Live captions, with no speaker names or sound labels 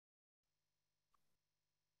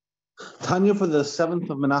Tanya for the 7th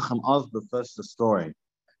of Menachem Osber, first the story.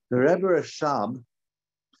 The Rebbe Rashab,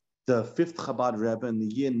 the 5th Chabad Rebbe in the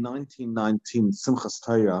year 1919, Simchas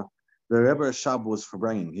Torah, the Rebbe Rashab was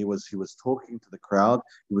forbraying. He was talking to the crowd,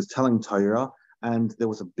 he was telling Torah, and there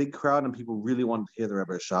was a big crowd and people really wanted to hear the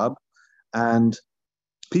Rebbe Rashab, and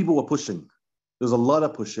people were pushing. There was a lot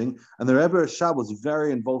of pushing, and the Rebbe Rashab was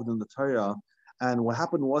very involved in the Torah, and what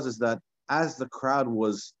happened was that as the crowd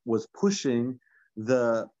was pushing,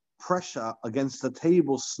 the pressure against the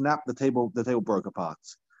table snapped the table broke apart,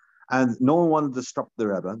 and no one wanted to stop the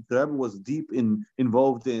Rebbe. The Rebbe was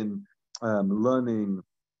involved in learning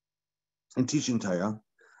and teaching Torah,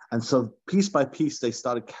 and so piece by piece they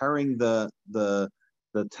started carrying the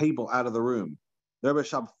table out of the room. The Rebbe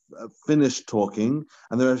Rashab finished talking,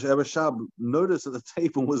 and the Rebbe Rashab noticed that the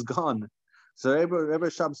table was gone. So Rebbe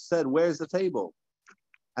Rashab said, "Where's the table?"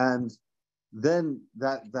 And then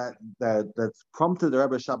that prompted the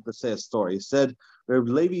Rebbe Rashab to say a story. He said,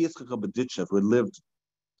 Rebbe Levi Yitzchak Berdichever, who had lived,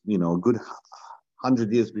 a good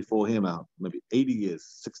 100 years before him, maybe 80 years,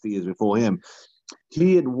 60 years before him,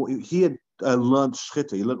 he had learned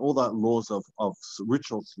shchita. He learned all the laws of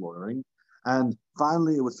ritual slaughtering, and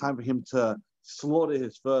finally it was time for him to slaughter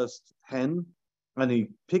his first hen. And he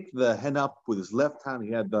picked the hen up with his left hand.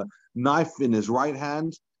 He had the knife in his right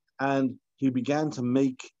hand, and he began to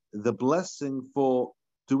make the blessing for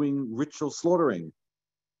doing ritual slaughtering.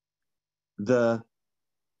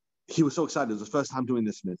 He was so excited. It was the first time doing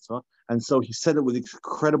this mitzvah. And so he said it with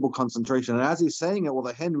incredible concentration. And as he's saying it,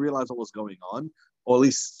 the hen realized what was going on, or at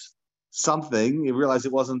least something. He realized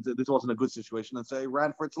this wasn't a good situation. And so he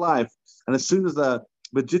ran for its life. And as soon as the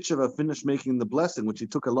Berdichever finished making the blessing, which he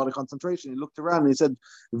took a lot of concentration, he looked around and he said,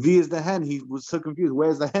 "V is the hen." He was so confused.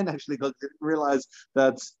 Where's the hen actually? Because he didn't realize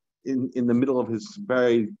that in the middle of his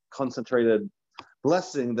very concentrated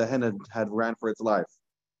blessing, the hen had ran for its life.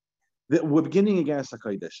 We're beginning against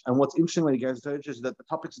HaKodesh, and what's interesting when against HaKodesh is that the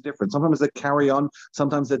topics are different. Sometimes they carry on,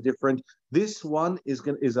 sometimes they're different. This one is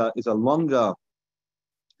a longer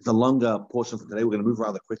portion for today. We're going to move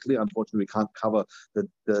rather quickly. Unfortunately, we can't cover the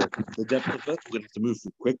depth of it. We're going to have to move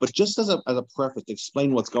quick. But just as a preface, to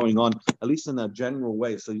explain what's going on, at least in a general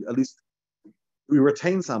way, so at least we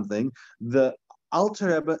retain something. The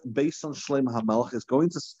Alter Rebbe, based on Shlomo HaMelech, is going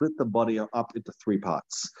to split the body up into three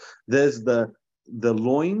parts. There's the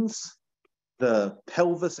loins, the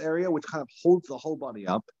pelvis area, which kind of holds the whole body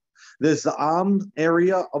up. There's the arm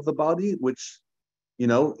area of the body, which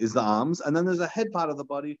is the arms, and then there's a head part of the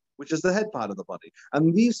body, which is the head part of the body.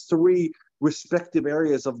 And these three respective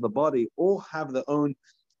areas of the body all have their own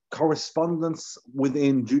correspondence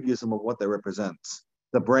within Judaism of what they represent.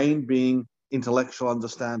 The brain being intellectual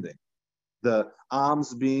understanding, the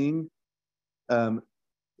arms being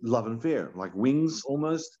love and fear, like wings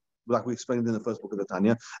almost, like we explained in the first book of the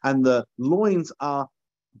Tanya, and the loins are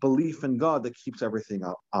belief in God that keeps everything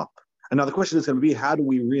up. And now the question is going to be, how do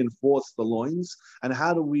we reinforce the loins, and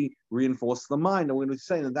how do we reinforce the mind? And we're going to be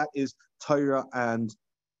saying that is Torah and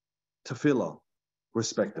Tefillah,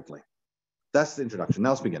 respectively. That's the introduction. Now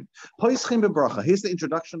let's begin. Here's the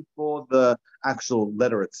introduction for the actual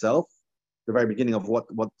letter itself, the very beginning of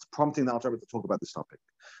what's prompting the Alter Rebbe to talk about this topic.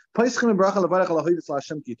 The Alter Rebbe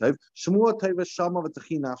starts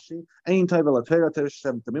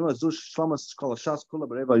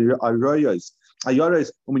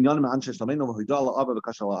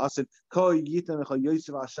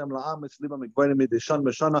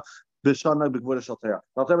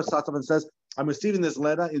off and says, I'm receiving this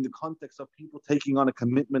letter in the context of people taking on a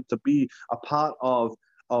commitment to be a part of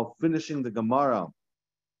finishing the Gemara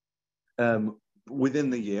within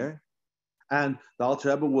the year. And the Alter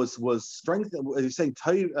Rebbe was strengthened. He's saying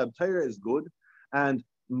Torah is good, and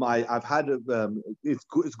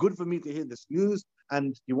it's good for me to hear this news.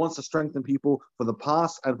 And he wants to strengthen people for the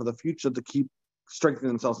past and for the future to keep strengthening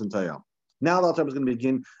themselves in Torah. Now the Alter Rebbe is going to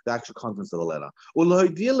begin the actual contents of the letter. In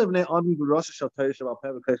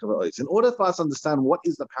order for us to understand what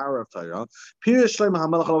is the power of Torah, Shlomo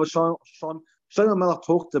HaMelech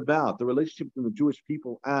talked about the relationship between the Jewish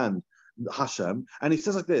people and Hashem, and he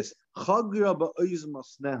says like this: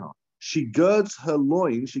 she girds her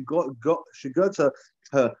loins, she girds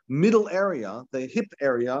her middle area, the hip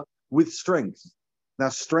area, with strength. Now,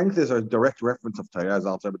 strength is a direct reference of Torah, as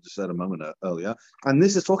Alter Rebbe just said a moment earlier, and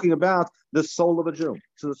this is talking about the soul of a Jew.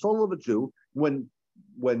 So the soul of a Jew, when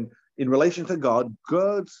in relation to God,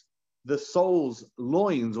 girds the soul's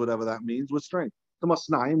loins, whatever that means, with strength. What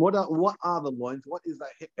are the loins? What is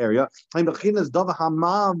that hip area?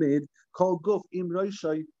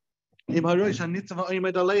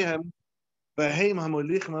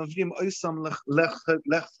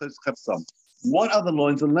 What are the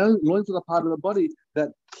loins? The loins are the part of the body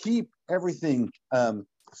that keep everything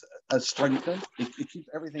strengthened. It keeps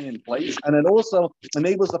everything in place, and it also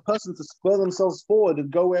enables the person to spur themselves forward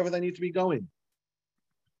and go wherever they need to be going.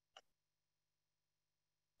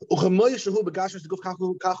 And this belief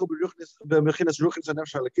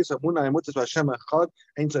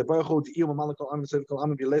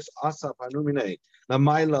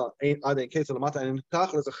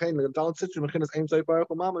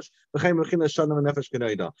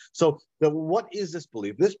what is this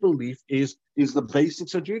belief? This belief is the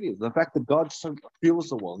basics of Judaism, the fact that God fills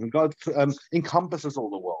the world and God encompasses all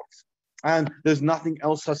the worlds. And there's nothing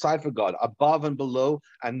else aside for God, above and below,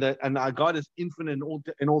 and our God is infinite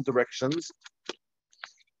in all directions.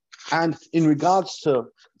 And in regards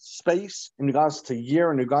to space, in regards to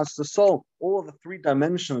year, in regards to soul, all of the three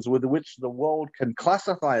dimensions with which the world can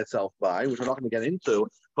classify itself by, which we're not going to get into,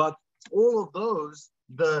 but all of those,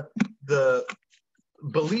 the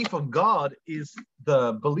belief of God is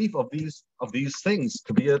the belief of these things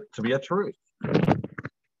to be a truth.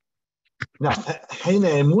 Now,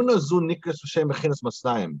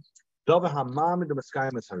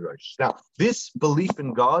 this belief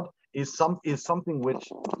in God is something which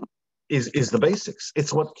is the basics.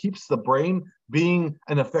 It's what keeps the brain being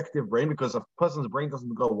an effective brain, because a person's brain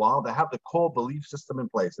doesn't go wild. They have the core belief system in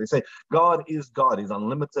place. They say God is God. He's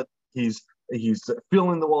unlimited. He's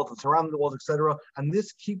filling the world and surrounding the world, etc. And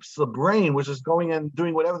this keeps the brain, which is going and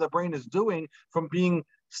doing whatever the brain is doing, from being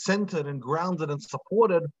centered and grounded and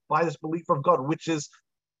supported by this belief of God, which is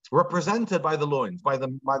represented by the loins, by the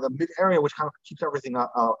mid area, which kind of keeps everything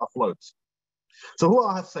afloat. So who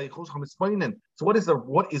are seichos? I'm explaining. So what is the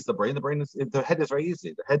brain? The head is very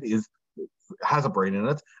easy. The head has a brain in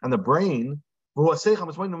it, and the brain. And the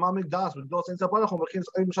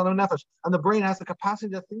brain has the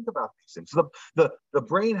capacity to think about these things. So the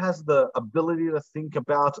brain has the ability to think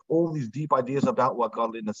about all these deep ideas about what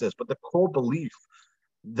godliness is. But the core belief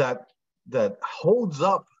that holds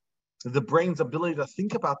up the brain's ability to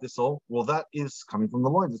think about this all, well, that is coming from the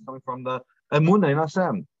loins. It's coming from the emunah in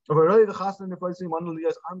Hashem. So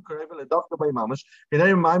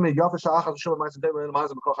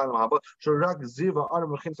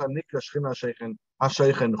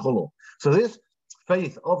this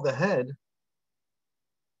faith of the head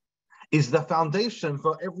is the foundation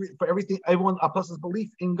for everything, a person's belief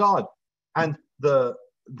in God, and the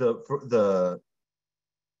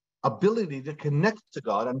ability to connect to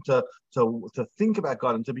God and to think about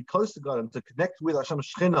God and to be close to God and to connect with Hashem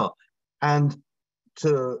Shechina and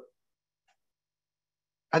to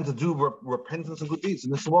do repentance and good deeds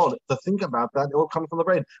in this world, to think about that, it all comes from the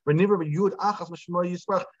brain.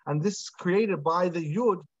 And this is created by the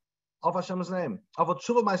Yud of Hashem's name. The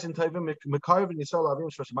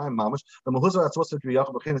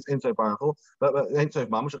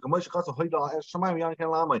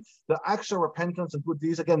actual repentance and good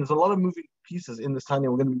deeds, again, there's a lot of moving pieces in this Tanya.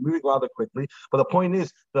 We're going to be moving rather quickly, but the point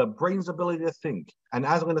is the brain's ability to think, and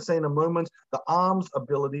as I'm going to say in a moment, the arm's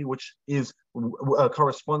ability, which is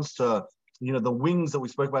corresponds to the wings that we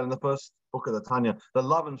spoke about in the first book of the Tanya, the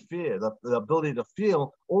love and fear, the ability to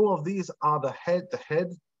feel. All of these are the head,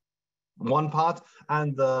 one part,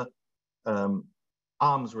 and the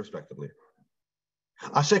arms, respectively.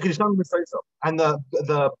 And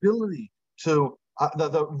the ability to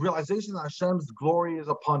the realization that Hashem's glory is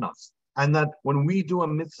upon us, and that when we do a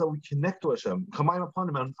mitzvah, we connect to Hashem, Chamayim upon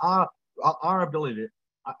Him, and our ability,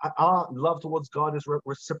 our love towards God is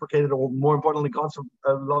reciprocated, or more importantly, God's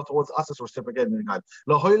love towards us is reciprocated in God.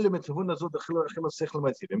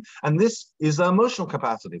 And this is the emotional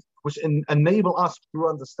capacity, which enable us through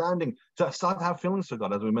understanding to start to have feelings for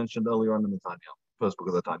God, as we mentioned earlier on in the Tanya, first book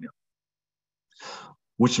of the Tanya.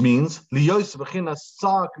 Which means, so a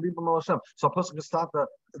person can start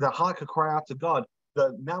the heart can cry out to God.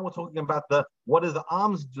 Now we're talking about what do the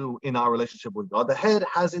arms do in our relationship with God. The head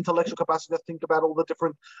has intellectual capacity to think about all the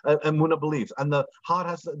different emunah beliefs, and the heart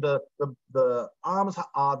has the arms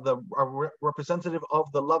are representative of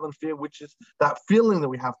the love and fear, which is that feeling that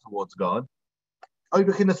we have towards God. Or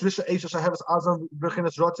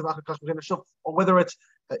whether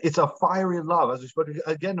it's a fiery love, as we spoke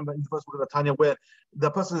again in the first book of the Tanya, where the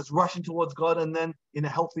person is rushing towards God and then in a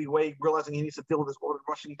healthy way realizing he needs to deal with this world and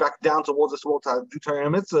rushing back down towards this world to do Torah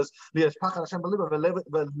mitzvahs.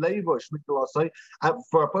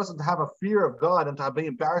 For a person to have a fear of God and to be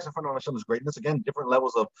embarrassed in front of Hashem's greatness, again, different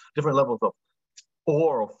levels of awe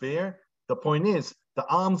or fear. The point is, the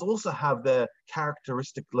arms also have their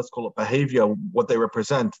characteristic, let's call it behavior, what they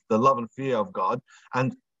represent, the love and fear of God.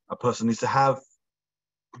 And a person needs to have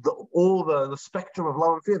all the spectrum of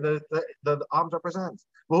love and fear the arms represent.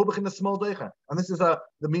 And this is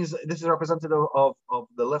this is representative of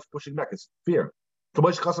the left pushing back. It's fear.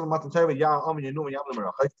 Like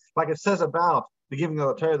it says about the giving of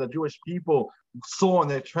the Torah, the Jewish people saw and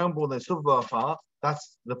they trembled and they stood before.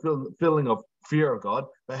 That's the feeling of fear of God.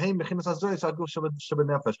 And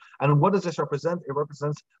what does this represent? It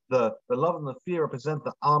represents the love and the fear represent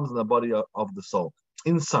the arms and the body of the soul.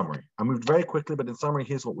 In summary, I moved very quickly, but in summary,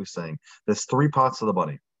 here's what we're saying. There's three parts of the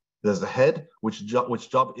body. There's the head, which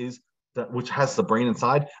has the brain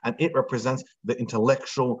inside, and it represents the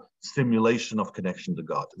intellectual stimulation of connection to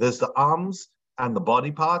God. There's the arms and the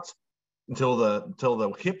body parts until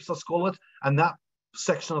the hips, let's call it, and that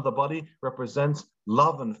section of the body represents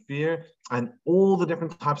love and fear, and all the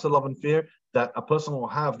different types of love and fear that a person will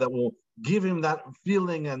have that will give him that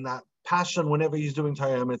feeling and that passion whenever he's doing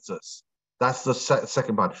Torah mitzvahs. That's the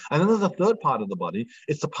second part. And then there's the third part of the body.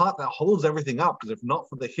 It's the part that holds everything up, because if not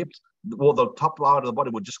for the hips, well, the top part of the body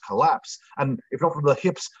would just collapse. And if not for the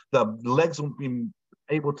hips, the legs won't be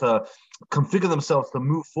able to configure themselves to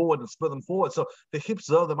move forward and spur them forward. So the hips,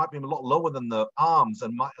 though, they might be a lot lower than the arms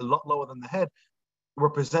and a lot lower than the head,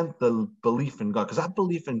 represent the belief in God, because that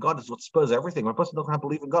belief in God is what spurs everything. When a person doesn't have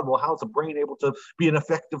belief in God, well, how is the brain able to be an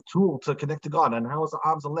effective tool to connect to God? And how is the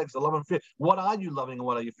arms and legs, the love and fear? What are you loving and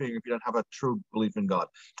what are you fearing if you don't have a true belief in God?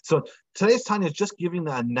 So today's Tanya is just giving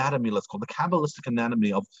the anatomy, let's call it the Kabbalistic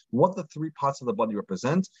anatomy of what the three parts of the body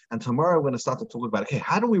represent. And tomorrow we're going to start to talk about, okay,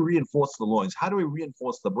 how do we reinforce the loins? How do we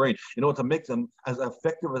reinforce the brain in order to make them as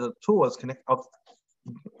effective as a tool as to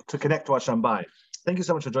connect to Hashem by? Thank you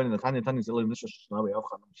so much for joining the Tanya. Tanya's a little bit Shalom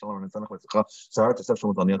and Tzanach. Sarah to Stephen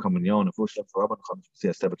with Daniel Communion, a full step for Rabban Khan, see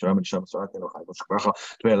a step at German Shem, Sarah, to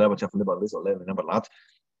a level of Liba Liz, or Leila number lot.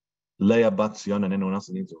 Leah Batzion, and anyone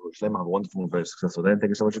else needs to have a wonderful and very successful day. Thank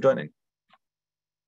you so much for joining.